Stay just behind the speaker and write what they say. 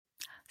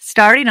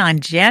Starting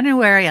on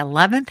January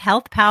 11th,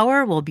 Health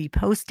Power will be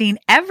posting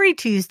every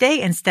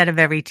Tuesday instead of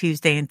every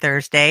Tuesday and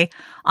Thursday.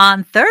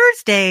 On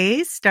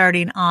Thursdays,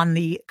 starting on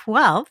the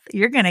 12th,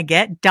 you're going to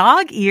get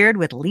Dog-Eared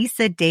with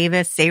Lisa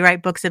Davis. They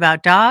write books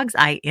about dogs.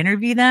 I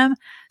interview them.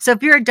 So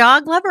if you're a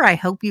dog lover, I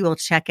hope you will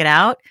check it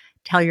out.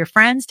 Tell your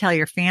friends, tell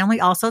your family,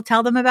 also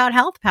tell them about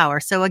Health Power.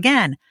 So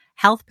again,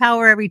 Health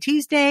Power every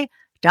Tuesday.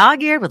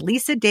 Dog-Eared with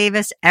Lisa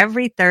Davis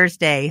every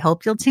Thursday.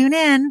 Hope you'll tune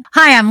in.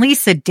 Hi, I'm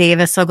Lisa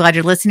Davis. So glad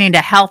you're listening to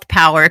Health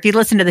Power. If you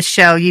listen to the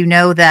show, you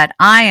know that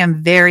I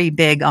am very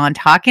big on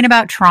talking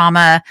about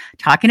trauma,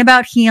 talking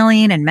about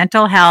healing and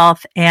mental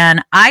health.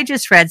 And I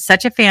just read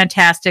such a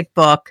fantastic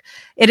book.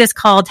 It is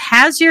called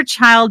Has Your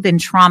Child Been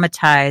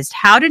Traumatized?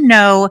 How to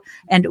Know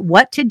and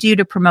What to Do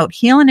to Promote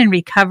Healing and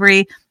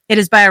Recovery. It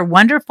is by our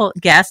wonderful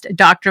guest,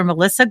 Dr.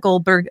 Melissa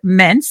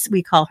Goldberg-Mintz.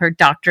 We call her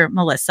Dr.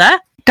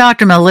 Melissa.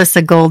 Dr.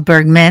 Melissa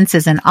Goldberg-Mintz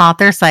is an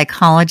author,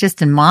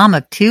 psychologist, and mom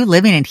of two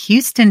living in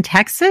Houston,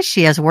 Texas.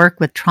 She has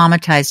worked with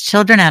traumatized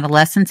children,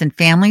 adolescents, and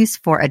families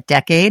for a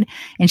decade,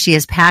 and she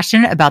is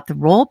passionate about the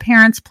role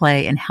parents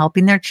play in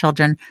helping their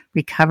children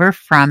recover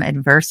from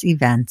adverse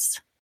events.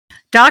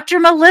 Dr.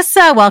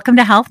 Melissa, welcome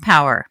to Health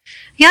Power.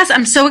 Yes,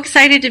 I'm so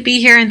excited to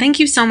be here, and thank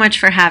you so much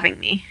for having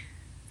me.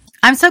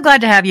 I'm so glad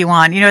to have you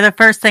on. You know, the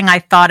first thing I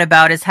thought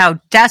about is how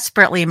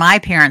desperately my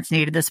parents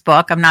needed this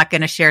book. I'm not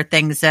going to share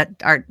things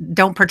that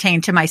don't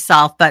pertain to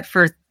myself, but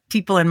for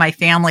people in my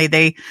family,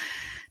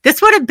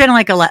 this would have been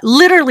like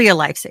literally a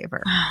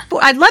lifesaver.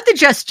 I'd love to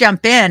just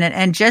jump in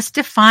and just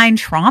define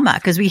trauma,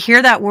 because we hear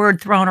that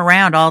word thrown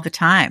around all the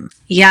time.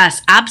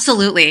 Yes,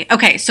 absolutely.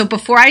 Okay, so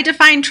before I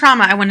define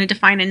trauma, I want to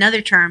define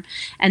another term,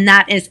 and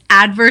that is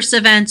adverse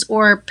events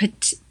or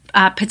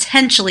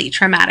potentially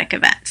traumatic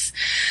events.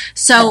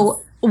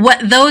 So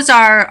what those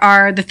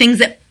are the things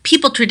that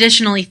people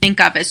traditionally think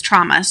of as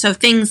trauma. So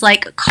things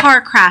like car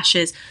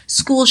crashes,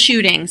 school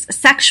shootings,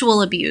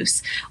 sexual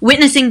abuse,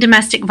 witnessing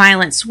domestic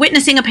violence,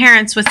 witnessing a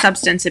parent with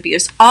substance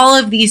abuse. All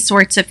of these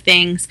sorts of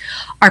things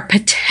are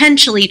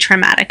potentially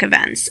traumatic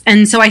events.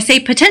 And so I say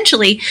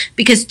potentially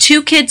because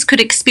two kids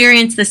could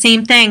experience the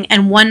same thing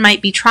and one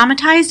might be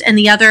traumatized and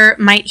the other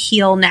might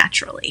heal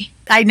naturally.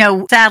 I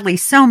know, sadly,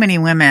 so many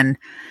women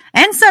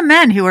and some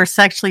men who are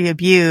sexually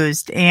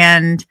abused,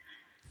 and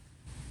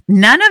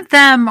none of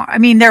them, I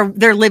mean,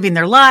 they're living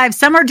their lives.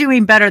 Some are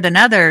doing better than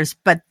others,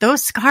 but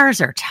those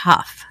scars are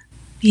tough.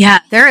 Yeah.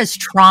 There is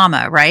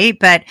trauma, right?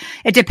 But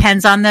it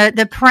depends on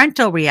the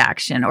parental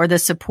reaction or the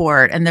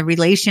support and the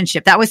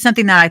relationship. That was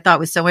something that I thought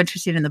was so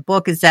interesting in the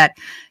book, is that,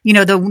 you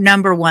know, the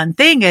number one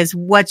thing is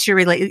what's your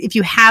if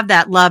you have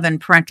that love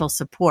and parental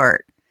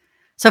support.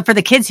 So for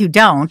the kids who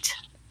don't,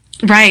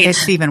 right,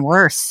 it's even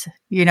worse.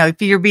 You know,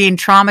 if you're being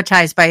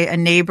traumatized by a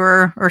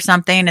neighbor or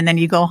something, and then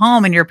you go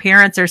home and your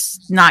parents are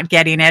not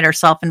getting it or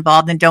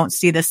self-involved and don't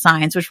see the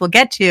signs, which we'll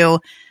get to,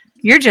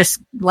 you're just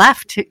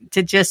left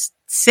to just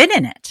sit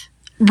in it.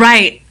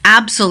 Right.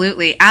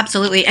 Absolutely.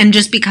 Absolutely. And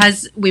just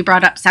because we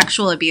brought up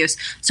sexual abuse,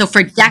 so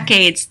for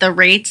decades, the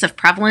rates of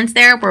prevalence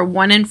there were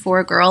 1 in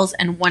 4 girls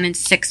and 1 in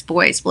 6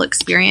 boys will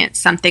experience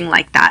something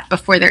like that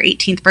before their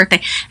 18th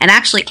birthday. And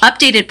actually,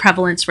 updated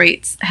prevalence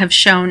rates have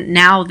shown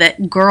now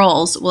that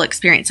girls will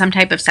experience some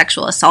type of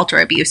sexual assault or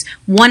abuse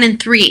 1 in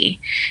 3.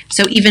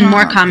 So even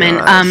more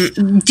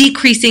common,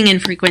 decreasing in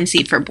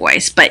frequency for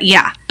boys. But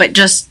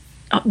just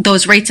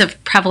those rates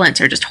of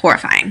prevalence are just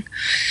horrifying.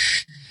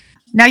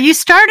 Now, you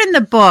start in the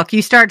book,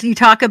 you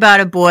talk about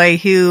a boy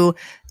who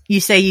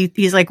you say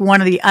he's like one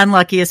of the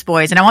unluckiest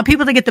boys. And I want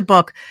people to get the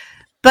book.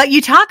 But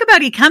you talk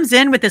about he comes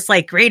in with this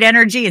like great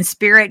energy and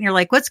spirit, and you're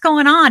like, what's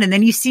going on? And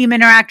then you see him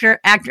interact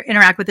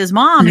with his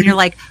mom, and you're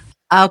like,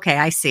 okay,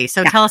 I see.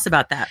 So tell us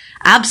about that.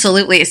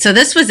 Absolutely. So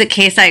this was a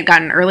case I had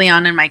gotten early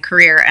on in my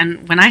career.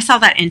 And when I saw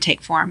that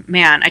intake form,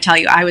 man, I tell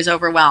you, I was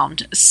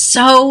overwhelmed.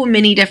 So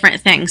many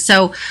different things.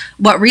 So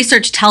what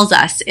research tells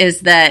us is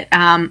that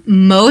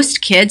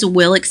most kids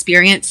will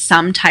experience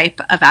some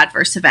type of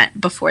adverse event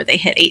before they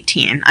hit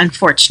 18.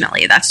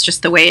 Unfortunately, that's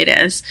just the way it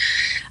is.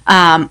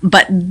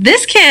 But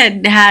this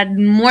kid had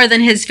more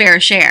than his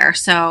fair share.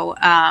 So,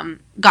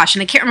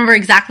 and I can't remember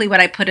exactly what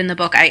I put in the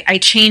book. I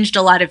changed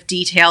a lot of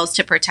details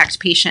to protect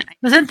patient.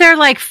 Wasn't there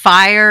like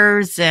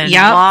fires and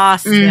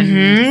loss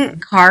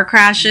and car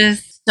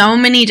crashes? So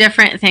many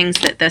different things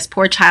that this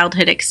poor child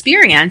had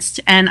experienced.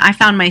 And I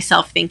found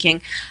myself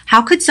thinking,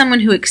 how could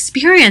someone who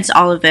experienced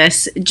all of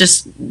this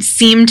just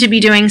seem to be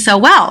doing so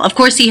well? Of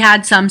course, he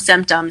had some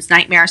symptoms,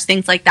 nightmares,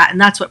 things like that.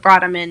 And that's what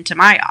brought him into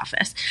my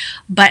office.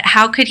 But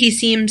how could he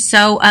seem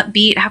so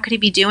upbeat? How could he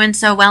be doing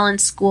so well in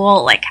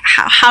school? Like,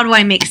 how do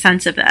I make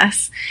sense of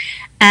this?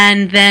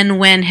 And then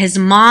when his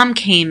mom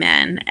came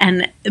in,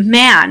 and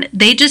man,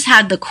 they just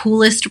had the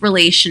coolest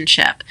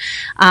relationship.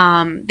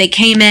 They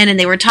came in and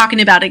they were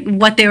talking about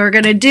what they were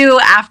going to do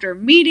after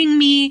meeting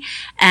me.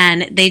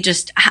 And they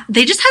just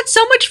had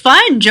so much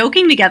fun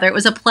joking together. It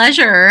was a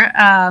pleasure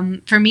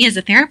for me as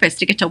a therapist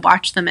to get to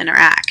watch them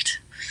interact.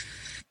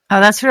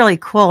 Oh, that's really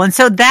cool. And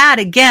so that,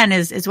 again,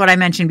 is what I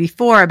mentioned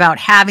before about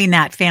having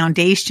that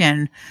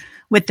foundation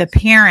with the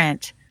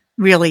parent.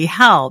 really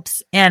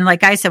helps. And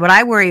like I said, what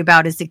I worry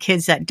about is the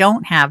kids that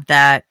don't have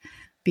that,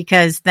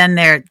 because then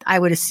I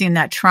would assume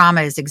that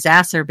trauma is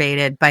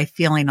exacerbated by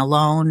feeling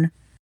alone.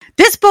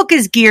 This book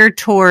is geared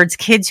towards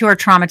kids who are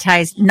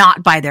traumatized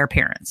not by their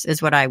parents,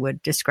 is what I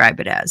would describe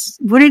it as.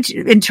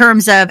 In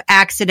terms of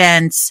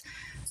accidents,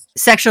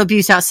 sexual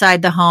abuse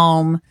outside the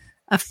home,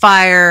 a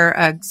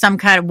fire, some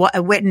kind of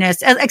a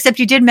witness, except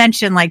you did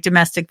mention like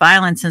domestic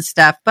violence and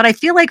stuff. But I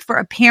feel like for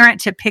a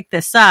parent to pick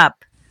this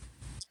up,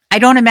 I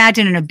don't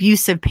imagine an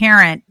abusive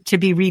parent to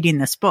be reading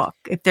this book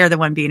if they're the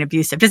one being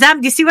abusive. Do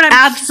you see what I'm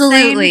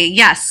Absolutely, saying?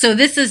 yes. So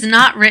this is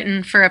not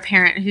written for a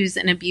parent who's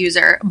an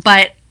abuser,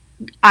 but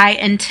I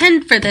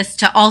intend for this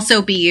to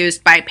also be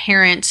used by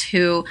parents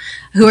who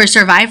are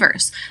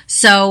survivors.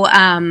 So,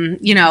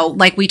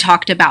 like we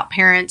talked about,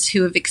 parents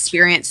who have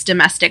experienced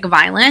domestic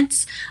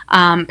violence,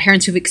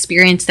 parents who've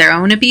experienced their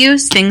own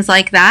abuse, things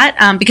like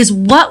that. Because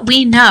what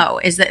we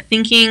know is that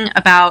thinking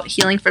about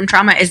healing from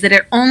trauma is that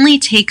it only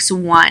takes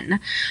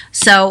one.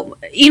 So,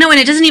 and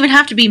it doesn't even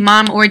have to be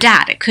mom or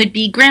dad. It could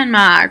be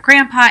grandma or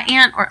grandpa,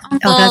 aunt or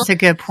uncle. Oh, that's a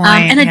good point.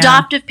 An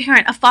adoptive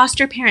parent, a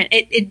foster parent.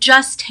 It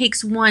just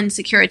takes one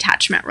secure attachment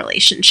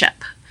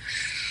relationship.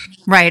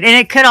 Right. And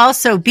it could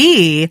also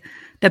be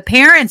the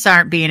parents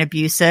aren't being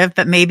abusive,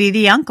 but maybe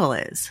the uncle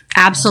is.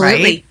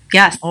 Absolutely. Right?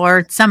 Yes.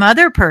 Or some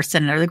other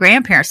person, or the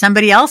grandparent,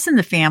 somebody else in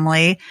the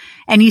family.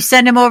 And you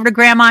send him over to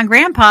grandma and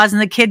grandpa's,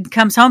 and the kid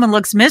comes home and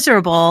looks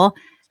miserable.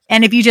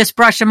 And if you just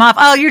brush him off,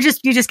 you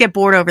just get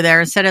bored over there,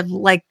 instead of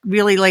like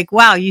really like,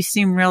 wow, you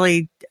seem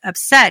really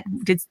upset.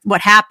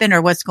 What happened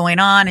or what's going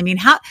on? I mean,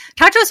 talk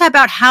to us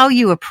about how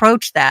you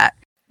approach that.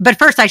 But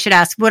first I should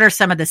ask, what are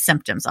some of the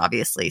symptoms,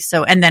 obviously?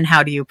 So, and then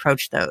how do you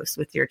approach those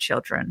with your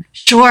children?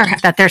 Sure.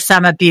 That there's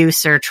some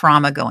abuse or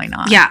trauma going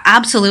on. Yeah,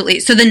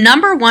 absolutely. So the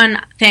number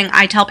one thing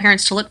I tell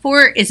parents to look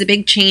for is a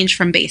big change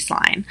from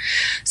baseline.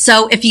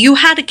 So if you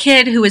had a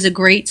kid who was a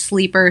great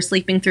sleeper,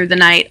 sleeping through the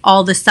night,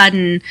 all of a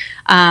sudden,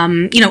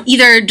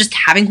 either just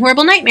having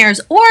horrible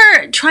nightmares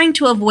or trying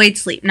to avoid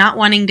sleep, not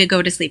wanting to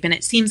go to sleep, and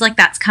it seems like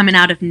that's coming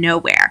out of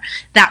nowhere,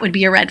 that would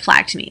be a red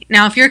flag to me.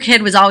 Now, if your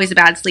kid was always a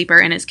bad sleeper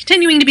and is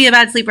continuing to be a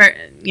bad sleeper,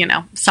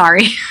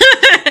 sorry.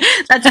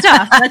 That's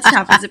tough. That's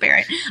tough as a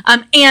parent.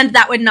 And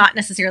that would not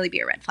necessarily be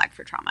a red flag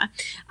for trauma.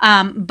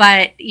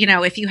 But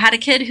if you had a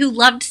kid who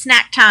loved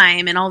snack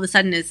time and all of a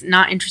sudden is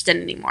not interested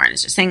anymore and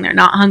is just saying they're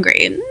not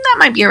hungry, that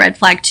might be a red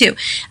flag too.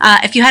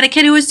 If you had a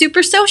kid who was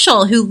super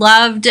social, who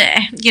loved,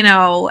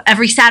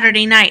 every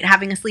Saturday night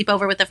having a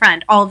sleepover with a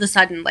friend, all of a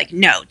sudden, like,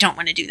 no, don't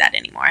want to do that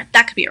anymore,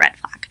 that could be a red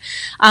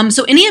flag.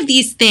 So any of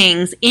these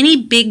things, any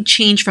big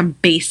change from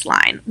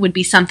baseline would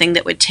be something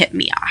that would tip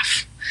me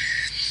off.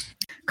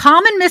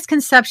 Common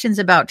misconceptions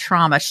about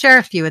trauma. Share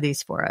a few of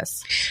these for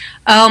us.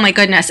 Oh my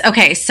goodness.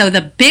 Okay. So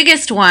the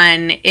biggest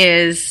one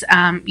is,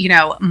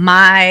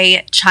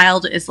 my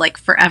child is like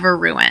forever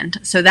ruined.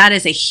 So that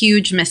is a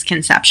huge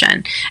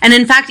misconception. And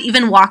in fact,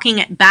 even walking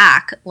it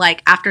back,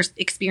 like after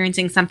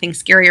experiencing something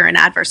scary or an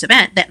adverse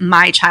event, that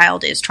my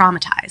child is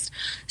traumatized.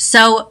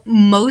 So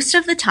most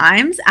of the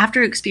times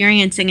after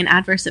experiencing an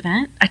adverse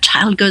event, a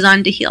child goes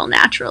on to heal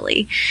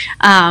naturally.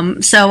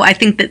 So I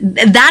think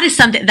that is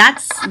something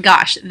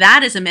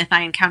that is a myth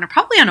I encounter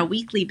probably on a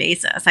weekly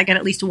basis. I get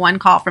at least one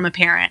call from a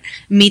parent,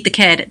 meet the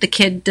kid. The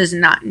kid does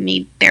not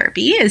need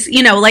therapy,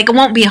 it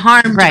won't be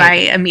harmed by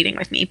a meeting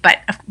with me, but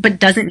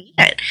doesn't need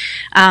it.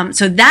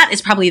 So that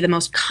is probably the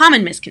most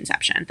common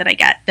misconception that I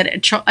get, that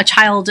a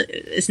child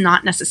is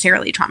not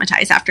necessarily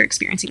traumatized after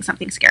experiencing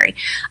something scary.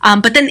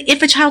 But then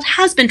if a child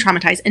has been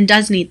traumatized and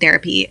does need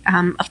therapy,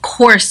 of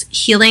course,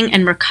 healing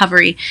and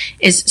recovery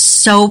is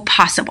so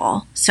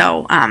possible.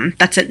 So I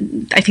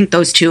think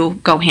those two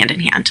go hand in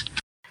hand.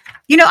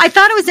 I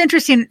thought it was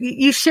interesting.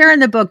 You share in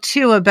the book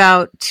too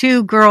about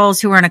two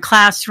girls who were in a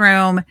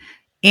classroom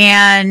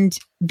and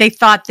they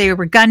thought they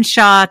were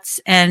gunshots.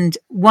 And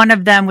one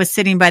of them was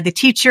sitting by the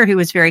teacher who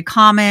was very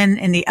common.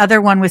 And the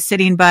other one was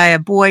sitting by a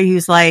boy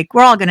who's like,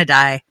 we're all going to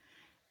die.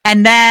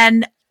 And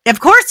then of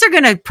course they're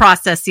going to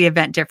process the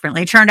event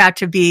differently. It turned out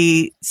to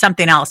be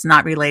something else,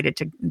 not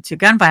related to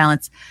gun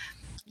violence.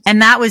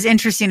 And that was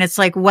interesting. It's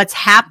like, what's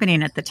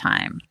happening at the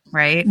time,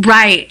 right?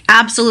 Right.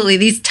 Absolutely.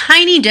 These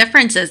tiny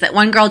differences, that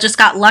one girl just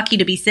got lucky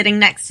to be sitting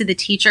next to the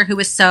teacher who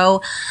was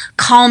so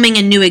calming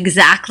and knew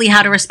exactly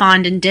how to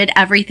respond and did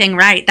everything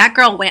right. That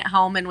girl went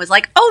home and was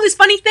like, oh, this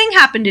funny thing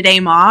happened today,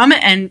 Mom.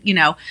 And,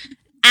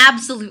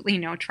 absolutely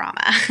no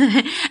trauma.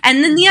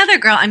 And then the other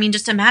girl,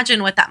 just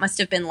imagine what that must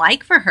have been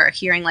like for her,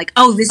 hearing like,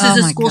 oh, this is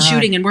a school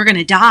shooting and we're going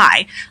to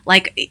die.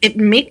 Like, it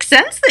makes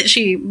sense that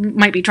she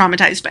might be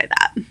traumatized by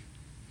that.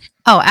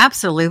 Oh,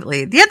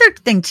 absolutely. The other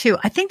thing too,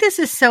 I think this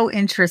is so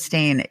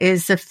interesting,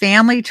 is the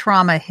family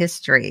trauma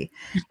history.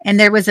 And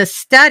there was a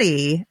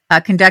study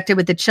conducted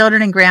with the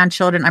children and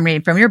grandchildren, I'm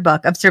reading from your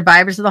book, of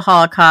survivors of the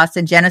Holocaust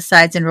and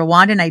genocides in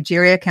Rwanda,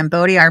 Nigeria,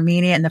 Cambodia,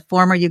 Armenia, and the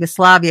former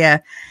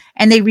Yugoslavia.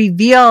 And they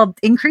revealed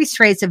increased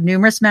rates of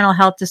numerous mental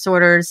health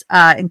disorders,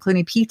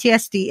 including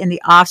PTSD in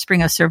the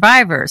offspring of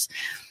survivors.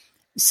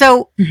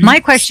 So my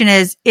question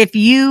is, if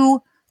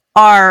you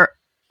are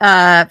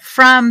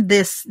from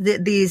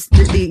these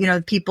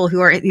people who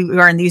are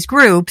in these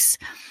groups,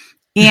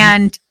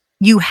 and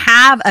you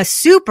have a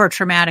super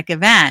traumatic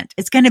event,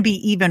 it's going to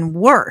be even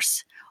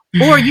worse.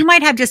 Or you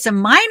might have just a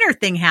minor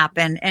thing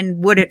happen,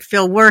 and would it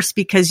feel worse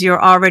because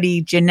you're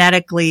already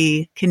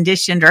genetically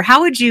conditioned? Or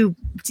how would you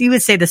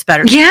would say this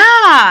better?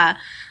 Yeah.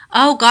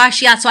 Oh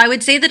gosh, yeah. So I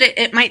would say that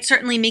it might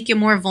certainly make you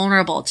more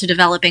vulnerable to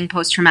developing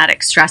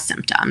post-traumatic stress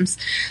symptoms.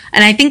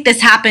 And I think this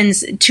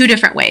happens two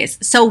different ways.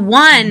 So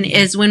one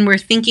is when we're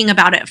thinking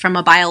about it from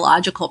a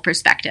biological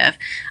perspective.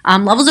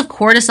 Levels of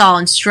cortisol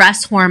and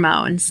stress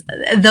hormones,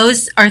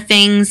 those are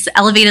things,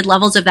 elevated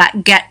levels of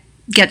that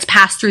gets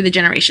passed through the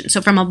generation.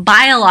 So from a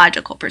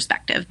biological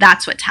perspective,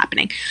 that's what's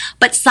happening.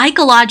 But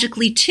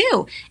psychologically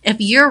too, if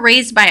you're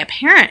raised by a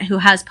parent who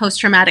has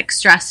post-traumatic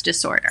stress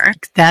disorder,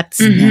 that's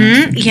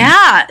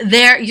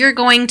there you're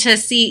going to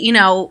see,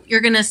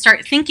 you're going to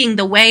start thinking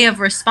the way of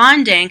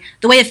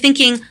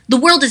thinking the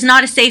world is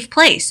not a safe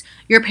place.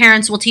 Your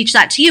parents will teach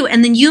that to you,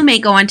 and then you may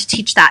go on to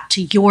teach that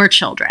to your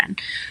children.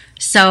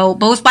 So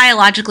both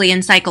biologically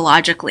and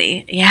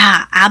psychologically,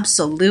 yeah,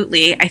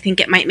 absolutely. I think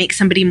it might make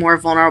somebody more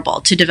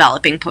vulnerable to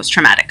developing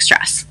post-traumatic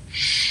stress.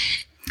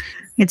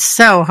 It's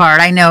so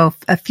hard. I know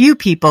a few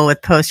people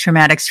with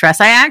post-traumatic stress.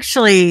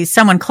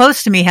 Someone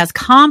close to me has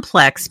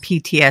complex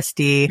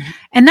PTSD,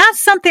 and that's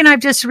something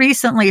I've just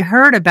recently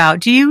heard about.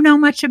 Do you know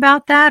much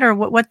about that, or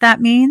what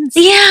that means?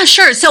 Yeah,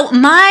 sure. So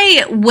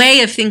my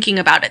way of thinking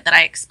about it that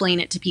I explain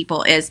it to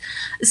people is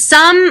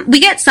we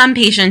get some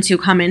patients who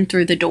come in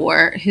through the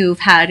door who've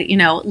had,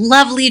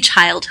 lovely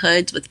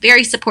childhoods with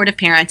very supportive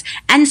parents,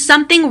 and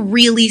something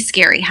really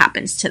scary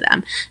happens to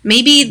them.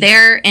 Maybe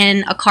they're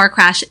in a car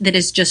crash that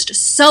is just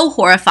so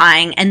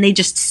horrifying, and they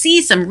just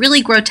see some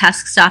really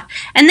grotesque stuff,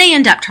 and they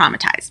end up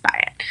traumatized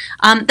by it.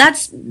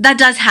 That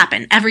does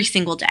happen every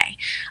single day.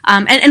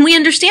 And we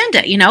understand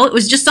it, it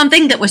was just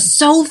something that was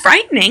so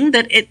frightening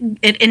that it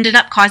ended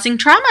up causing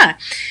trauma.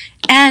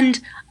 And,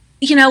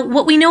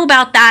 what we know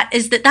about that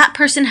is that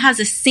person has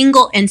a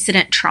single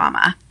incident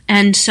trauma.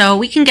 And so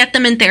we can get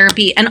them in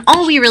therapy, and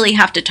all we really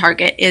have to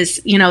target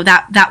is,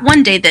 that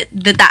one day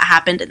that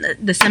happened, and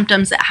the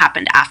symptoms that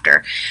happened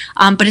after.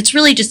 But it's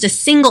really just a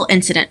single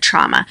incident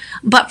trauma.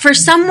 But for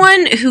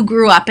someone who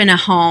grew up in a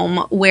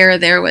home where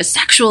there was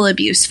sexual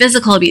abuse,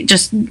 physical abuse,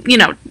 just,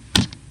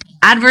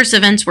 adverse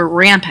events were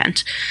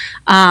rampant,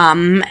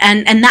 and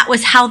that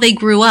was how they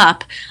grew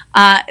up,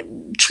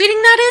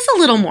 treating that is a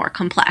little more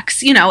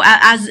complex,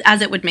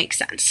 as it would make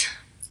sense.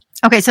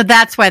 Okay, so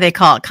that's why they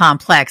call it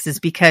complex, is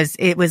because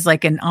it was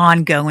like an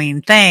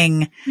ongoing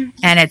thing,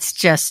 and it's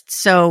just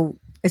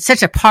it's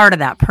such a part of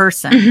that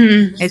person.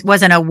 Mm-hmm. It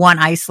wasn't a one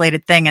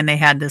isolated thing, and they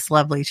had this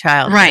lovely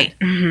childhood. Right.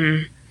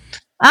 Mm-hmm.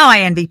 Oh,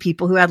 I envy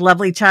people who had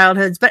lovely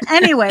childhoods. But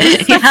anyway,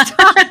 let's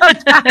talk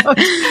about,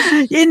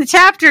 in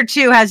chapter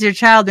 2, has your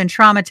child been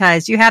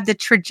traumatized? You have the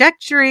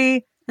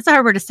trajectory, that's a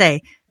hard word to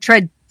say,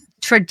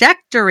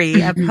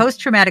 trajectory of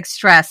post-traumatic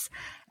stress.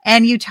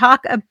 And you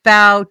talk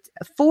about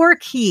 4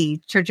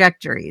 key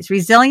trajectories: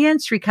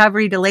 resilience,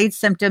 recovery, delayed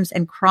symptoms,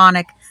 and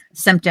chronic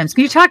symptoms.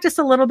 Can you talk to us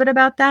a little bit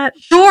about that?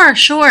 Sure.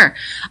 So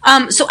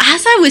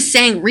as I was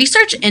saying,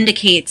 research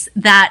indicates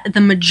that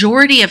the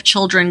majority of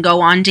children go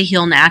on to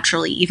heal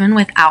naturally, even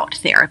without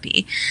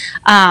therapy.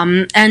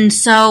 And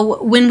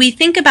so when we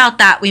think about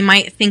that, we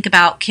might think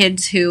about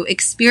kids who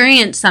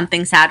experience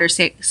something sad or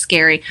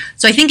scary.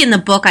 So I think in the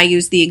book, I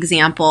use the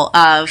example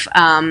of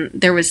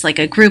there was like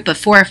a group of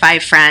 4 or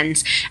 5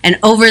 friends, and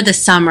over the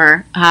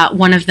summer,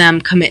 one of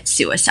them commits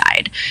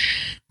suicide.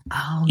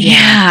 Oh,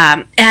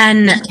 yeah.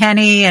 And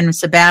Kenny and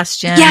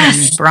Sebastian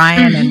and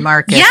Brian and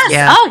Marcus. Yes.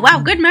 Yeah. Oh, wow.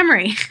 Good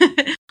memory.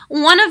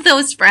 One of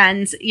those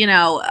friends,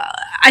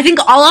 I think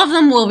all of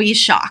them will be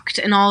shocked,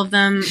 and all of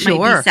them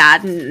might be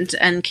saddened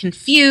and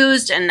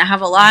confused and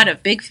have a lot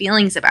of big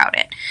feelings about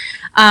it.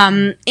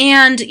 And,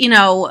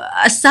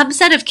 a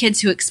subset of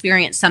kids who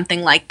experience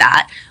something like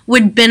that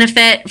would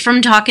benefit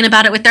from talking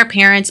about it with their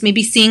parents,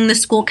 maybe seeing the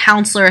school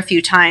counselor a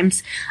few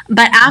times.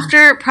 But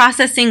after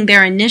processing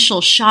their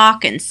initial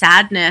shock and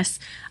sadness,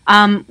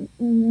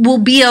 will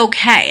be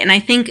okay. And I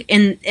think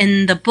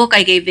in the book,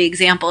 I gave the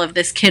example of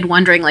this kid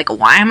wondering, like,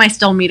 why am I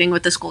still meeting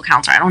with the school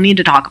counselor? I don't need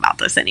to talk about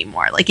this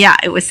anymore. Like, yeah,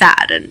 it was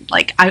sad. And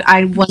like,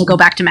 I want to go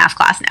back to math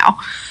class now.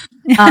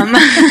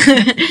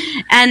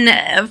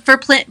 And for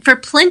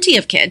plenty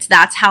of kids,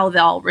 that's how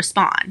they'll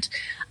respond.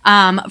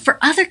 For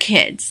other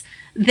kids,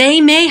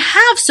 they may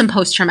have some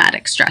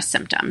post-traumatic stress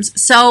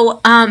symptoms. So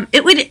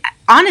it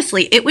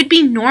would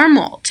be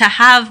normal to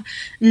have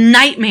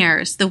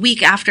nightmares the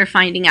week after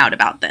finding out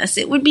about this.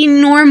 It would be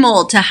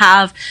normal to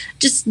have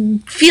just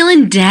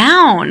feeling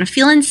down,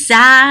 feeling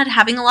sad,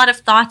 having a lot of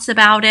thoughts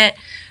about it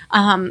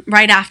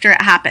right after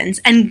it happens.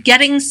 And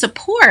getting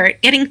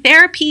support, getting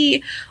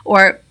therapy,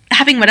 or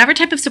having whatever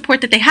type of support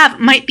that they have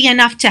might be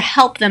enough to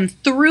help them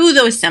through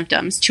those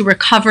symptoms to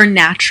recover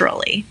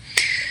naturally.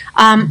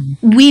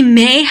 We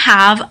may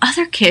have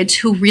other kids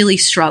who really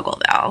struggle,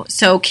 though.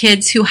 So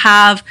kids who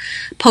have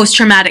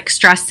post-traumatic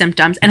stress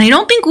symptoms. And I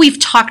don't think we've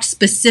talked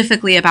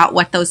specifically about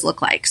what those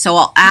look like. So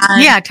I'll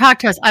add. Yeah, talk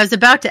to us. I was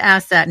about to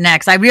ask that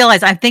next. I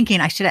realized I'm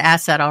thinking I should have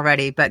asked that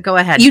already, but go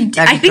ahead.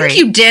 I think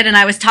you did, and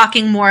I was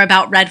talking more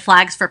about red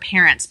flags for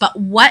parents. But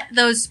what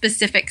those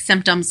specific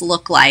symptoms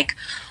look like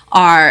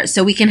are,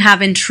 so we can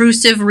have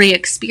intrusive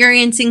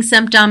re-experiencing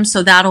symptoms.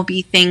 So that'll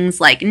be things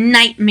like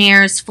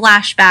nightmares,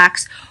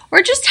 flashbacks,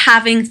 or just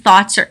having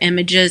thoughts or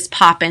images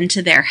pop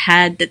into their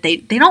head that they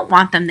don't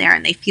want them there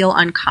and they feel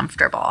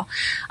uncomfortable.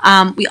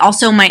 We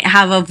also might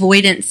have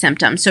avoidance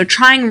symptoms, so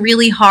trying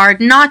really hard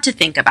not to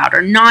think about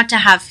or not to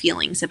have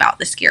feelings about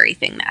the scary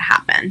thing that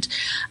happened.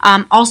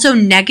 Also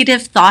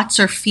negative thoughts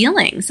or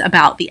feelings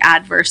about the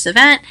adverse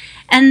event.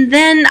 And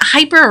then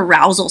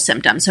hyperarousal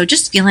symptoms. So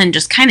just feeling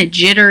just kind of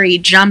jittery,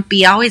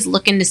 jumpy, always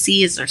looking to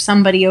see is there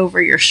somebody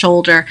over your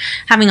shoulder,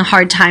 having a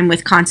hard time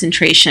with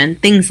concentration,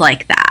 things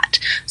like that.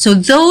 So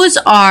those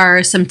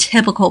are some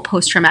typical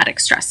post-traumatic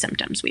stress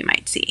symptoms we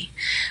might see.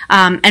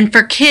 And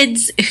for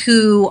kids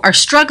who are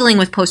struggling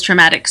with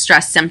post-traumatic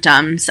stress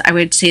symptoms, I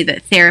would say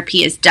that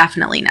therapy is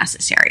definitely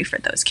necessary for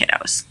those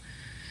kiddos.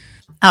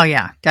 Oh,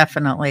 yeah,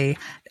 definitely.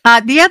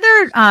 The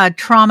other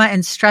trauma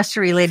and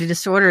stress-related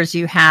disorders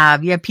you have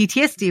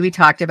PTSD we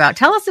talked about.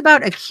 Tell us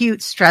about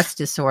acute stress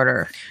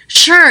disorder.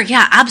 Sure.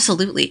 Yeah,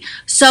 absolutely.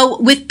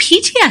 So with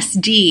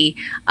PTSD,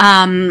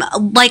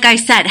 like I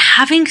said,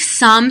 having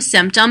some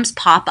symptoms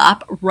pop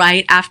up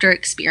right after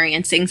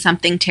experiencing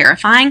something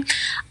terrifying,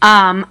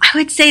 I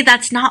would say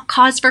that's not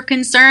cause for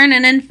concern.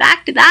 And in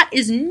fact, that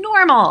is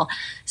normal.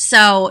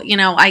 So,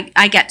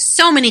 I get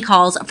so many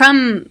calls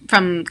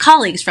from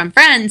colleagues, from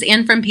friends,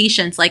 and from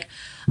patients like,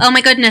 oh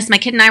my goodness, my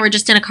kid and I were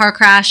just in a car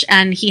crash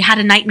and he had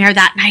a nightmare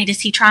that night.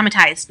 Is he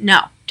traumatized?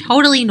 No,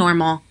 totally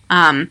normal.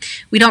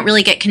 We don't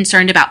really get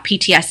concerned about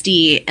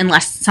PTSD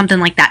unless something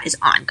like that is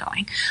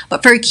ongoing.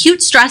 But for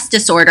acute stress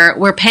disorder,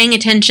 we're paying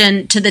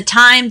attention to the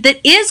time that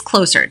is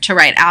closer to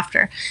right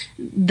after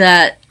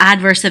the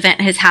adverse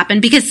event has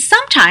happened, because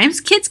sometimes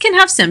kids can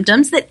have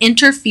symptoms that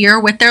interfere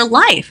with their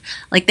life.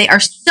 Like they are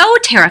so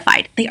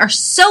terrified, they are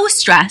so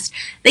stressed,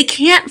 they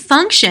can't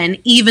function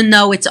even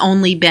though it's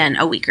only been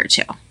a week or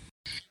two.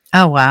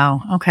 Oh,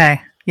 wow.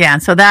 Okay. Yeah.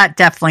 And so that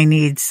definitely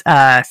needs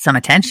some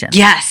attention.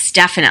 Yes,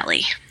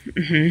 definitely.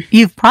 Mm-hmm.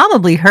 You've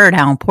probably heard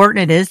how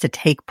important it is to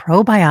take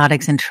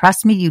probiotics. And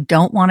trust me, you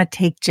don't want to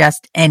take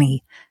just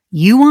any.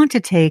 You want to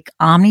take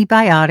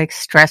Omnibiotic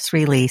Stress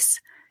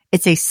Release.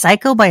 It's a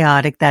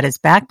psychobiotic that is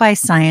backed by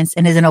science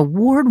and is an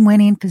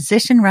award-winning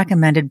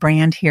physician-recommended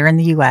brand here in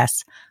the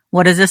U.S.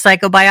 What is a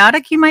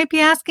psychobiotic, you might be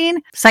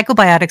asking?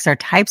 Psychobiotics are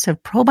types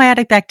of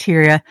probiotic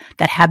bacteria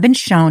that have been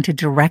shown to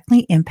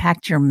directly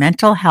impact your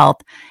mental health.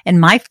 And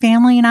my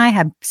family and I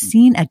have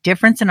seen a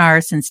difference in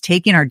ours since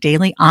taking our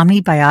daily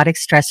Omnibiotic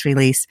Stress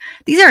Release.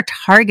 These are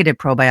targeted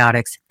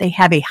probiotics. They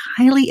have a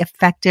highly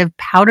effective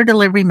powder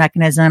delivery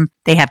mechanism.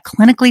 They have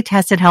clinically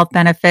tested health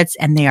benefits,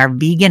 and they are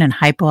vegan and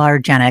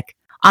hypoallergenic.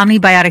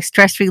 Omnibiotic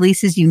Stress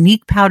Release's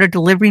unique powder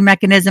delivery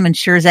mechanism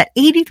ensures that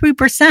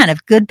 83%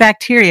 of good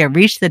bacteria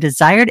reach the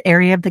desired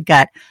area of the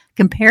gut,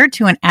 compared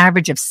to an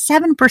average of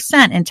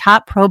 7% in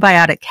top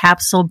probiotic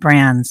capsule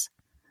brands.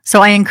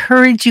 So I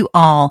encourage you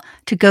all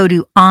to go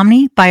to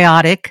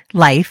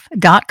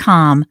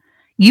omnibioticlife.com.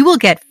 You will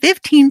get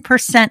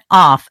 15%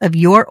 off of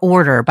your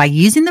order by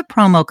using the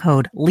promo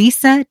code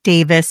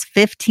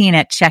LisaDavis15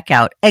 at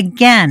checkout.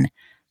 Again,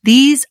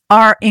 these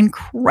are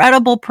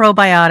incredible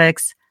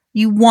probiotics.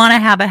 You want to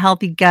have a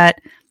healthy gut.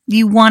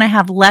 You want to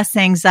have less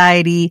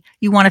anxiety.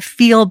 You want to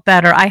feel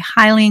better. I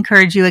highly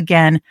encourage you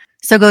again.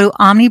 So go to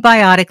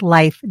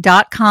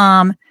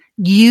omnibioticlife.com.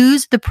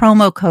 Use the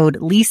promo code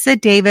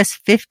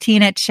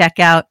LisaDavis15 at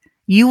checkout.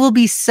 You will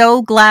be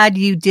so glad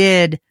you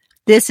did.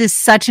 This is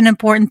such an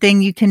important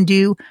thing you can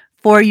do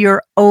for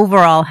your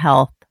overall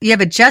health. You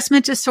have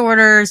adjustment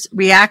disorders,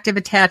 reactive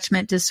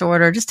attachment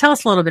disorder. Just tell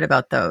us a little bit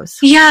about those.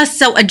 Yeah,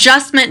 so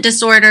adjustment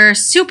disorder,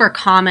 super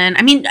common.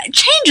 I mean,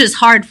 change is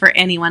hard for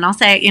anyone. I'll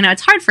say,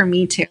 it's hard for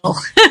me too.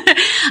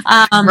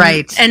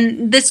 Right.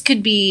 And this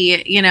could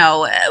be,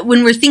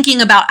 when we're thinking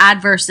about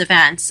adverse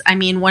events, I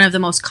mean, one of the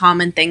most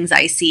common things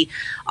I see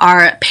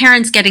are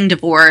parents getting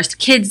divorced,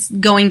 kids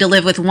going to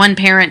live with one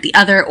parent, the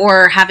other,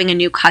 or having a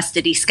new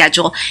custody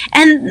schedule.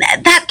 And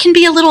that can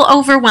be a little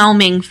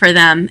overwhelming for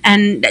them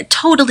and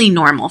totally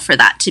normal for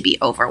that to be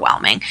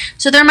overwhelming.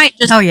 So there might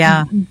just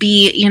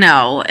be,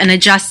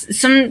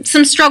 some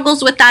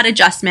struggles with that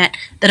adjustment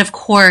that, of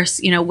course,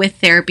 with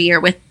therapy or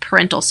with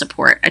parental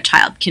support, a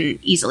child can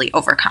easily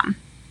overcome.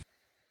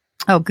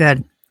 Oh,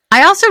 good.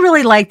 I also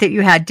really like that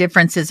you had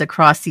differences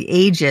across the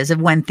ages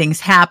of when things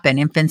happen,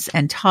 infants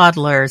and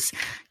toddlers.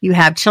 You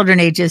have children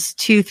ages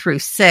 2 through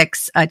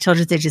 6,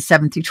 children's ages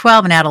 7 through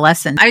 12, and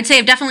adolescents. I would say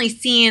I've definitely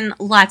seen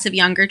lots of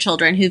younger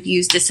children who've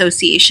used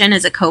dissociation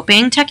as a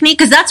coping technique,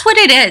 because that's what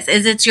it is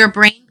it's your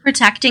brain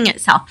protecting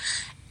itself.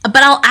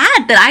 But I'll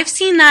add that I've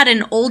seen that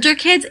in older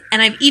kids,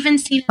 and I've even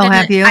seen it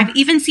have you? I've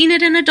even seen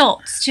it in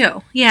adults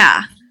too.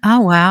 Yeah.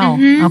 Oh, wow.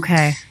 Mm-hmm.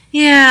 Okay.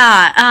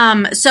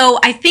 Yeah. So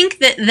I think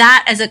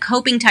that as a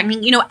coping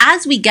technique,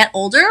 as we get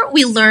older,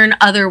 we learn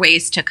other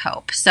ways to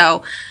cope.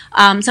 So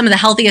some of the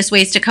healthiest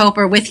ways to cope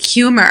are with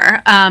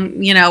humor,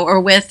 or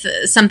with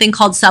something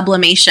called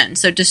sublimation.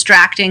 So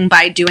distracting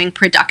by doing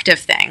productive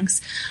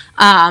things.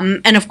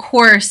 And of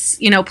course,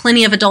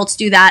 plenty of adults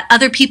do that.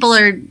 Other people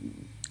are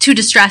too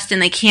distressed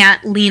and they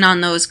can't lean on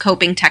those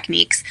coping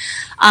techniques.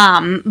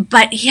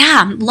 But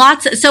yeah,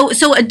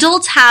 so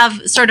adults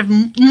have sort of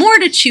more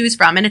to choose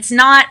from, and it's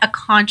not a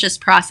conscious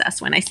process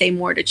when I say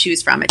more to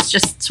choose from. It's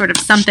just sort of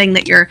something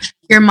that your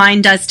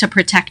mind does to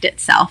protect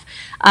itself.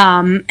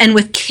 And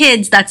with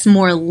kids, that's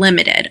more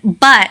limited.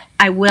 But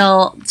I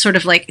will sort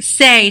of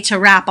say, to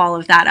wrap all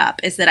of that up,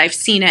 is that I've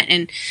seen it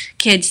in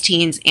kids,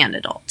 teens, and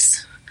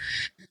adults.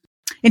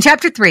 In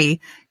chapter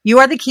 3, you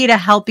are the key to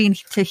helping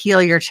to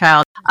heal your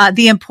child.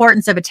 The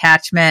importance of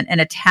attachment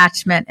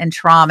and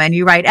trauma. And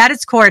you write, at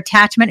its core,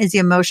 attachment is the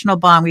emotional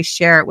bond we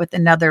share with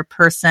another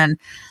person.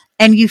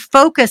 And you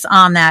focus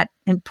on that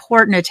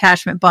important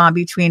attachment bond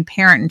between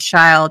parent and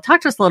child.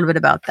 Talk to us a little bit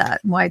about that,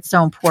 why it's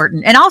so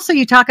important. And also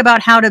you talk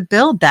about how to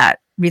build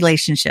that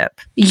relationship.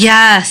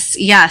 Yes,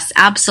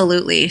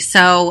 absolutely.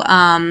 So,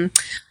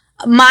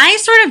 my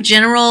sort of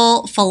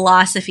general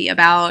philosophy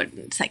about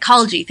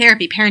psychology,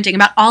 therapy, parenting,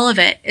 about all of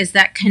it is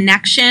that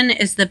connection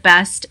is the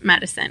best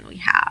medicine we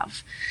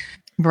have.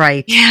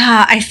 Right.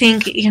 Yeah, I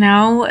think,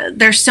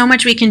 there's so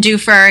much we can do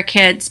for our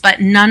kids,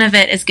 but none of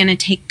it is going to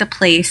take the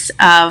place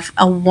of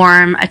a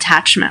warm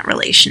attachment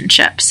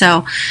relationship.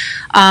 So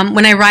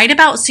when I write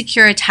about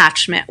secure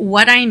attachment,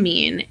 what I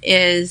mean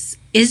is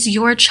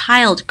your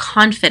child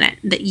confident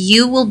that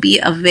you will be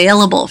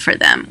available for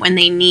them when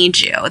they need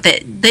you,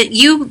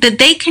 that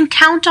they can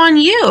count on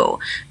you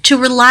to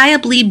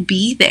reliably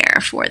be there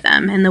for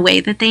them in the way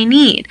that they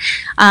need?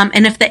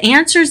 And if the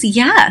answer is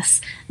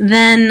yes,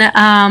 then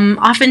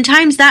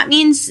oftentimes that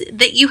means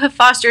that you have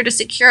fostered a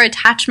secure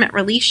attachment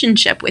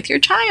relationship with your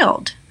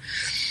child.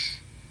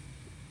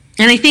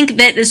 And I think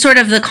that sort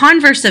of the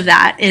converse of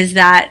that is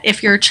that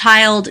if your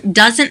child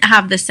doesn't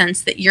have the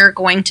sense that you're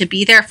going to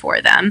be there for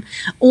them,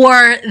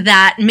 or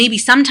that maybe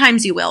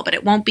sometimes you will, but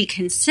it won't be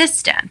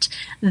consistent,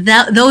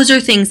 those are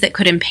things that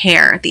could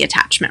impair the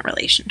attachment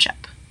relationship.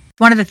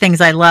 One of the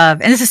things I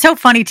love, and this is so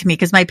funny to me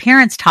because my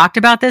parents talked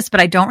about this, but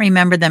I don't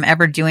remember them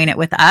ever doing it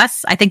with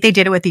us. I think they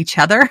did it with each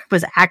other,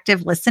 was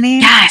active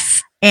listening.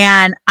 Yes.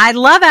 And I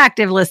love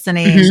active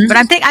listening, but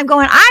I'm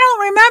going, I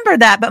don't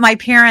remember that. But my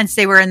parents,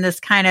 they were in this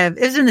it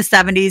was in the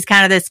 70s,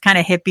 kind of this kind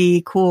of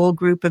hippie, cool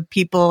group of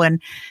people.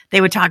 And they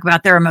would talk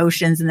about their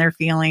emotions and their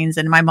feelings.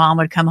 And my mom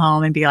would come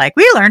home and be like,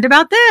 we learned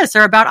about this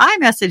or about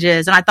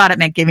iMessages. And I thought it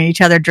meant giving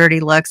each other dirty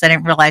looks. I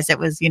didn't realize it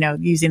was,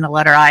 using the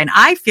letter I. And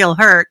I feel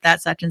hurt,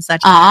 that such and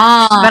such.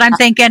 But I'm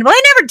thinking, well,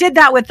 they never did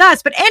that with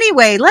us. But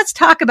anyway, let's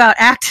talk about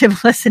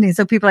active listening.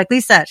 So people are like,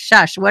 Lisa,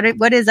 shush,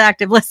 what is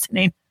active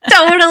listening?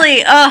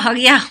 Totally. Oh,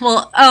 yeah.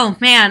 Well, oh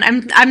man,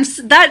 I'm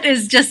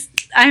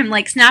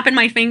like snapping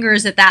my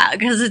fingers at that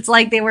because it's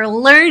like they were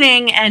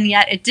learning and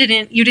yet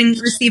you didn't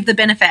receive the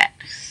benefit.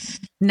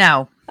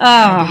 No.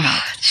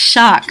 Oh,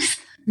 shucks.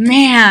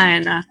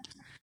 Man,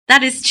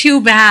 that is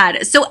too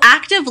bad. So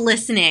active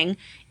listening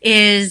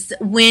is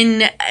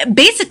when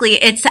basically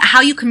it's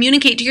how you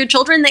communicate to your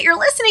children that you're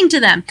listening to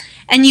them.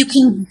 And you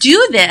can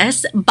do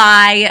this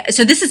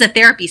so this is a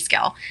therapy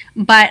skill,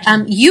 but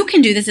you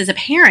can do this as a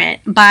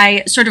parent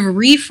by sort of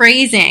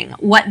rephrasing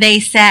what they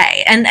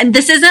say. And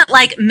this isn't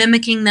like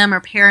mimicking them or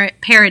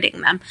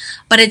parroting them,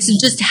 but it's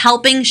just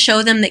helping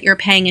show them that you're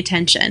paying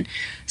attention.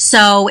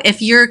 So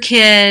if your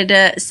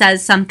kid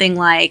says something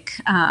like,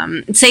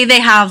 say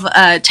they have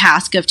a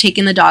task of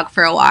taking the dog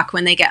for a walk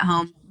when they get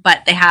home,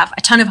 but they have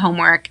a ton of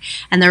homework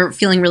and they're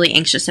feeling really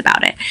anxious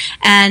about it.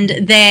 And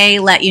they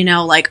let you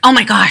know, like, oh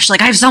my gosh,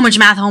 like I have so much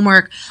math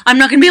homework. I'm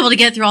not going to be able to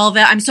get through all of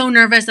it. I'm so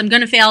nervous. I'm going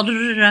to fail.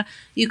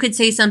 You could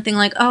say something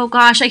like, oh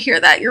gosh, I hear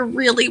that. You're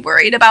really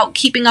worried about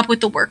keeping up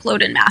with the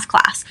workload in math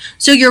class.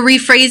 So you're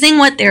rephrasing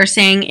what they're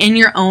saying in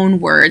your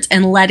own words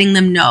and letting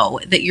them know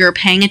that you're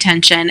paying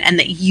attention and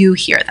that you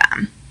hear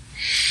them.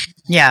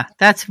 Yeah,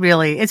 it's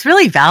really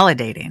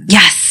validating.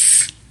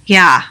 Yes.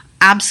 Yeah,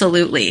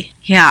 absolutely.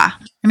 Yeah.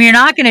 I mean, you're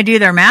not going to do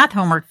their math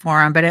homework for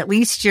them, but at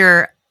least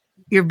you're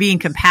being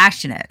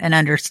compassionate and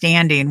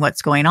understanding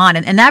what's going on.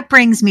 And that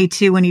brings me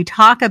to when you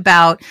talk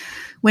about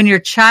when your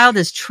child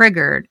is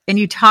triggered and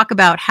you talk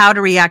about how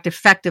to react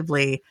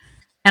effectively.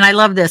 And I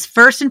love this.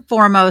 First and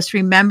foremost,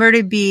 remember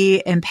to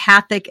be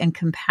empathic and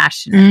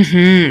compassionate.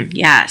 Mm-hmm.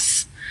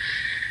 Yes.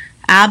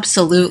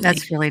 Absolutely.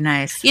 That's really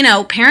nice.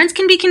 Parents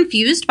can be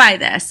confused by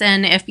this.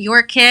 And if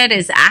your kid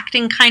is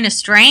acting kind of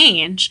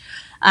strange,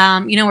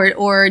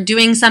 or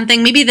doing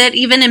something maybe that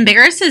even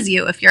embarrasses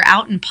you. If you're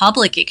out in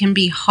public, it can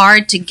be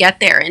hard to get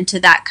there into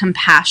that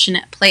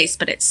compassionate place,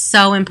 but it's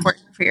so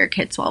important for your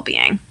kids'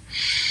 well-being.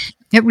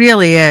 It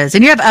really is.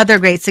 And you have other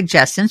great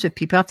suggestions, but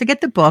people have to get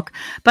the book.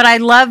 But I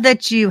love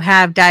that you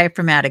have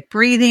diaphragmatic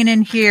breathing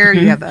in here.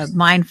 Mm-hmm. You have a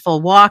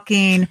mindful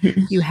walking.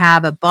 You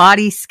have a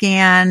body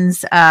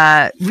scans,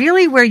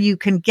 really where you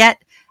can get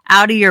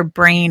out of your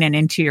brain and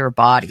into your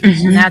body.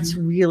 Mm-hmm. And that's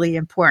really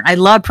important. I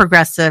love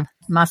progressive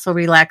muscle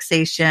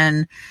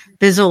relaxation,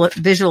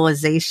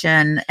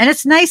 visualization. And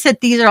it's nice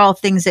that these are all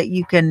things that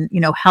you can,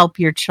 help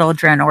your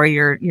children or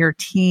your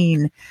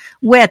teen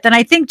with. And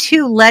I think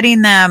too,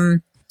 letting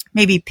them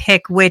maybe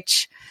pick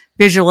which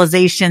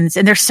visualizations,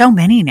 and there's so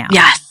many now.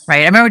 Yes.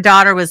 Right. I remember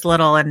daughter was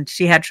little and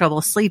she had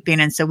trouble sleeping.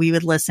 And so we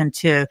would listen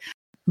to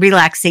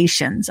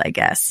relaxations, I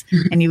guess.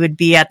 Mm-hmm. And you would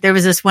be there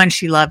was this one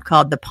she loved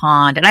called The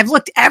Pond. And I've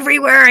looked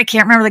everywhere. I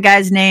can't remember the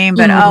guy's name,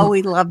 but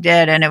we loved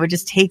it. And it would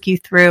just take you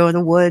through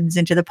the woods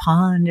into the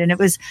pond. And it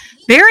was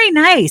very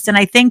nice. And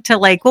I think to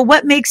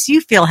what makes you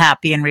feel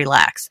happy and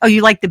relaxed? Oh,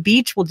 you like the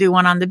beach? We'll do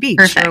one on the beach.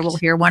 Perfect. Or we'll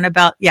hear one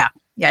about, yeah,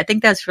 I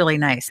think that's really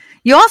nice.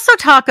 You also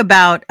talk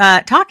about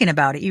talking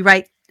about it. You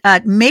write,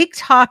 make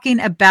talking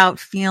about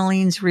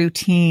feelings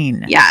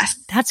routine. Yes.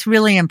 That's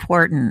really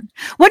important.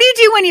 What do you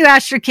do when you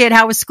ask your kid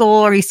how was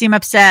school or you seem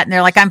upset and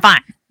they're like, I'm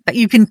fine? But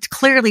you can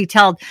clearly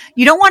tell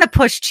you don't want to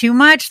push too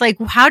much. Like,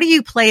 how do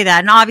you play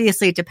that? And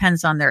obviously it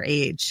depends on their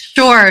age.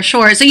 Sure.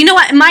 So you know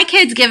what? My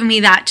kids give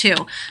me that too.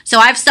 So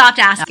I've stopped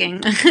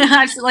asking.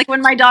 Like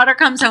when my daughter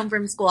comes home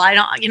from school,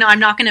 I'm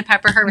not going to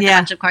pepper her with a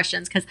bunch of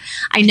questions because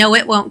I know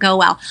it won't go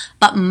well.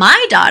 But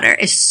my daughter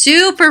is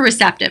super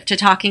receptive to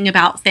talking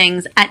about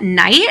things at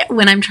night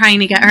when I'm trying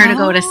to get her to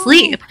go to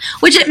sleep,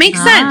 which it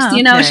makes sense.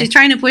 Okay. She's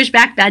trying to push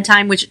back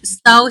bedtime, which is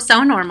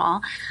so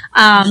normal.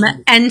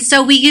 And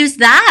so we use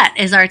that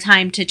as our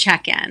time to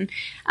check in.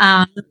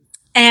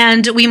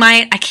 And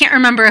I can't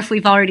remember if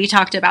we've already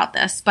talked about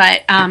this,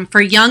 but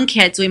for young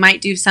kids, we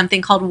might do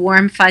something called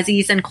warm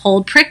fuzzies and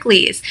cold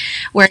pricklies.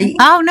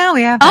 Oh, no,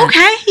 we haven't.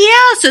 Okay,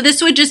 yeah. So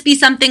this would just be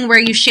something where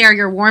you share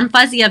your warm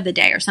fuzzy of the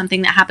day or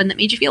something that happened that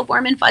made you feel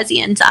warm and fuzzy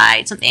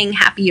inside, something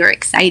happy or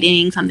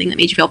exciting, something that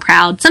made you feel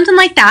proud, something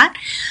like that.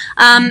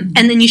 And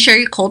then you share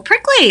your cold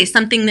prickly,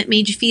 something that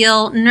made you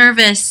feel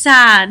nervous,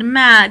 sad,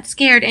 mad,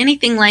 scared,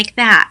 anything like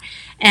that.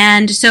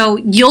 And so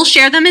you'll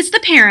share them as the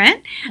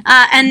parent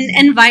and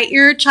invite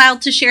your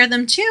child to share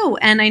them too.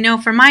 And I know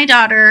for my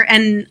daughter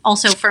and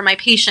also for my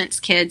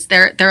patients' kids,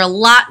 they're a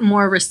lot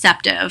more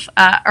receptive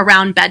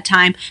around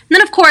bedtime. And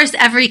then, of course,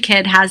 every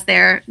kid has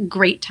their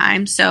great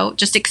time. So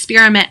just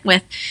experiment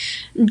with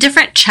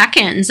different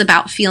check-ins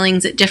about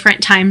feelings at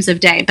different times of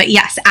day. But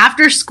yes,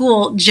 after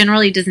school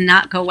generally does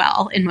not go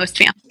well in most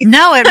families.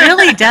 No, it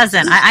really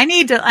doesn't. I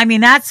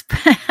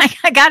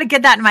I got to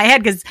get that in my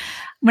head because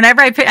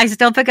whenever I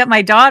still pick up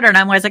my daughter and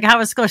I'm always like, how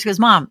was school? She goes,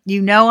 Mom,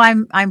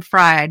 I'm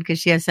fried because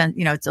she has,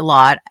 it's a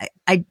lot.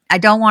 I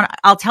don't want,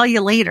 I'll tell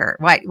you later.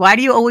 Why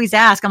do you always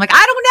ask? I'm like,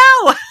 I don't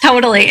know.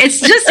 Totally. It's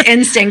just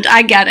instinct.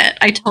 I get it.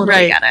 I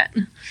totally get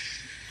it.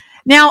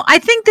 Now, I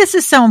think this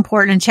is so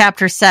important in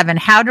chapter 7,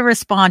 how to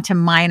respond to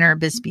minor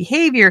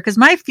misbehavior. Because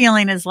my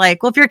feeling is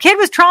like, well, if your kid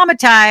was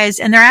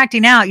traumatized and they're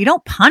acting out, you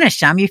don't punish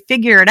them. You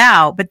figure it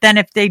out. But then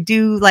if they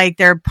do,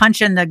 they're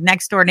punching the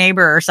next door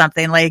neighbor or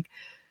something,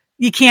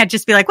 you can't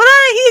just be like, well,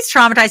 he's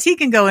traumatized. He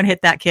can go and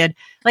hit that kid.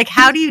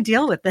 How do you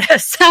deal with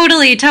this?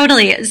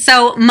 Totally.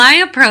 So my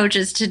approach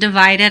is to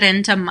divide it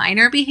into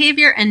minor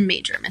behavior and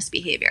major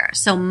misbehavior.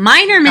 So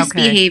minor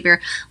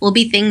misbehavior will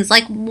be things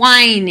like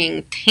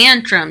whining,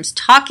 tantrums,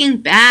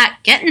 talking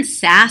back, getting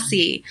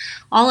sassy,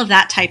 all of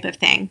that type of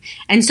thing.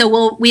 And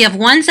so we have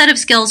one set of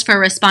skills for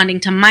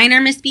responding to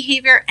minor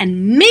misbehavior,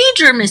 and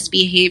major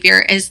misbehavior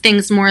is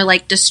things more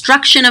like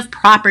destruction of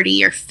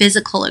property or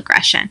physical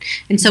aggression.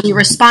 And so we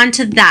respond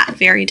to that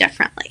very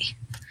differently.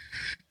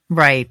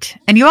 Right.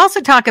 And you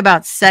also talk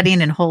about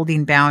setting and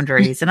holding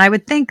boundaries. And I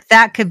would think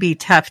that could be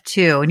tough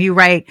too. And you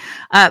write,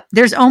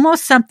 there's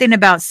almost something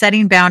about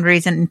setting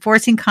boundaries and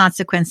enforcing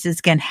consequences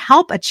can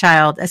help a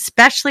child,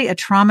 especially a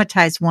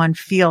traumatized one,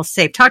 feel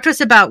safe. Talk to us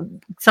about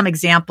some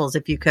examples,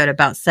 if you could,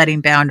 about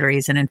setting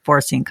boundaries and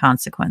enforcing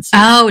consequences.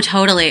 Oh,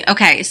 totally.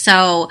 Okay.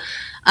 So,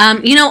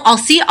 I'll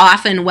see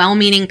often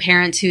well-meaning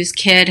parents whose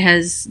kid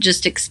has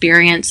just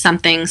experienced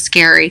something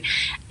scary,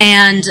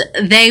 and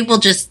they will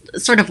just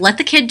sort of let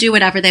the kid do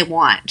whatever they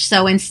want.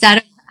 So instead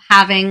of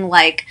having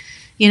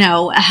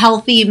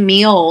healthy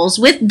meals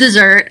with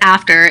dessert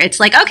after, it's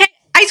like, okay,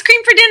 ice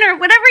cream for dinner,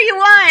 whatever you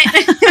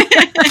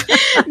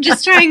want.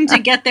 Just trying to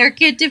get their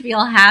kid to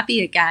feel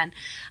happy again.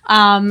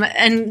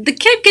 And the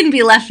kid can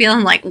be left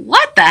feeling like,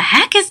 what the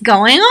heck is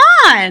going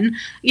on?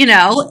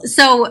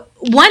 So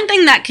one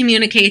thing that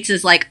communicates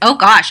is like, oh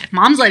gosh, if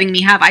mom's letting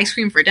me have ice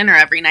cream for dinner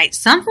every night,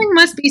 something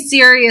must be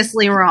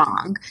seriously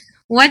wrong.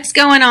 What's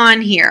going on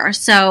here?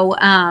 So,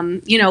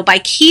 by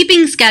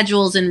keeping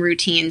schedules and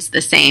routines the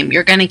same,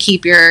 you're going to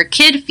keep your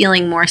kid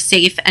feeling more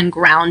safe and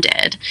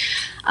grounded.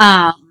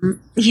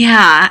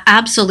 Yeah,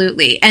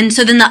 absolutely. And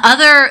so then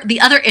the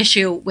other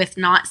issue with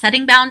not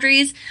setting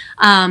boundaries,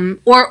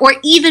 or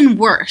even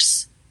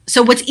worse.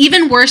 So what's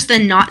even worse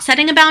than not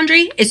setting a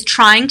boundary is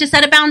trying to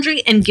set a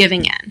boundary and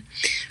giving in.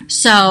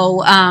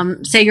 So,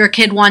 say your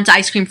kid wants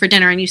ice cream for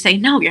dinner and you say,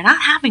 no, you're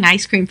not having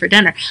ice cream for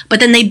dinner. But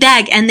then they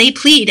beg and they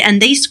plead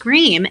and they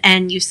scream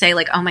and you say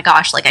oh my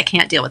gosh, I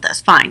can't deal with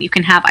this. Fine, you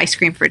can have ice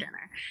cream for dinner.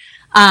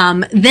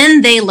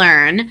 Then they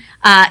learn,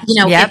 Yep.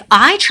 if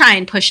I try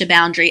and push a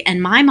boundary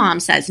and my mom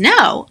says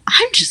no,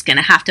 I'm just going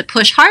to have to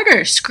push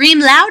harder, scream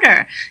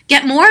louder,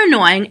 get more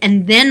annoying,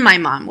 and then my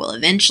mom will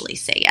eventually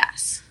say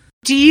yes.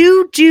 Do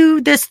you do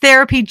this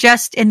therapy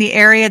just in the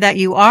area that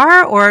you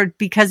are, or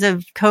because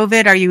of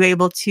COVID, are you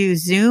able to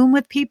Zoom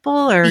with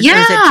people, or is it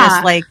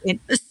just like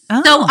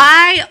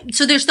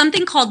So there's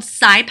something called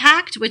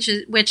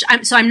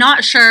PsyPact, I'm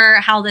not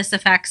sure how this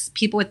affects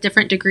people with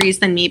different degrees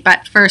than me,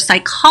 but for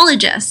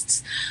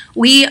psychologists,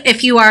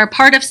 if you are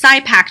part of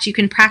PsyPact, you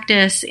can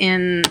practice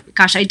in,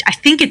 I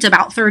think it's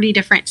about 30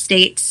 different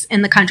states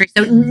in the country.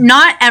 So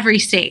not every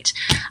state,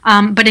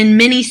 but in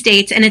many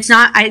states. And it's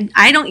not,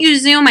 I don't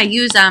use Zoom. I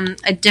use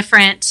a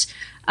different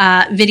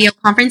video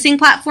conferencing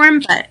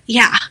platform, but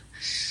yeah.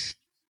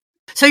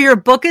 So your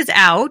book is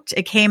out.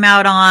 It came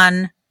out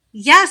on...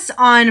 Yes,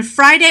 on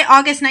Friday,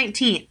 August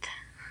 19th.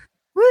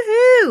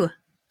 Woohoo!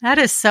 That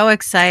is so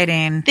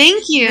exciting.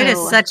 Thank you. It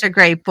is such a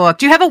great book.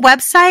 Do you have a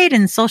website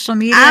and social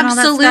media?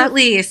 Absolutely. And all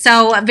that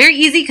stuff? So very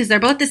easy because they're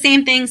both the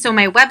same thing. So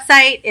my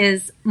website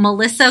is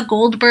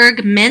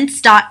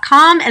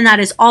melissagoldbergmintz.com, and that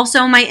is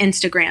also my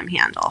Instagram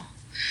handle.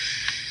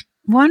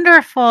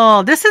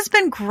 Wonderful. This has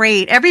been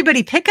great.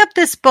 Everybody pick up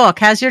this book.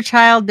 Has your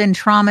child been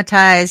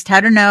traumatized?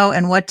 How to know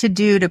and what to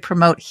do to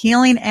promote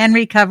healing and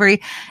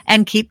recovery,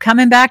 and keep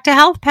coming back to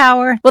Health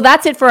Power. Well,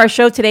 that's it for our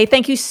show today.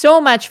 Thank you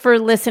so much for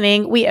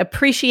listening. We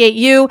appreciate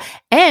you,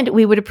 and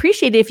we would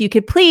appreciate it if you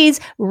could please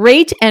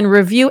rate and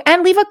review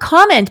and leave a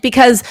comment,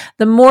 because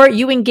the more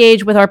you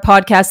engage with our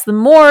podcast, the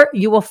more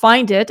you will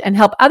find it and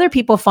help other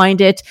people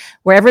find it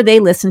wherever they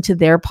listen to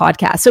their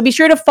podcast. So be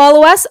sure to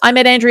follow us. I'm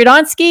at Andrea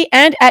Donsky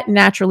and at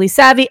Naturally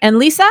Savvy, and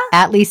Lisa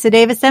at Lisa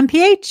Davis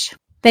MPH.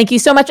 Thank you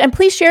so much. And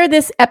please share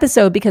this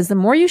episode, because the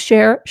more you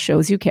share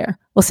shows you care.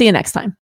 We'll see you next time.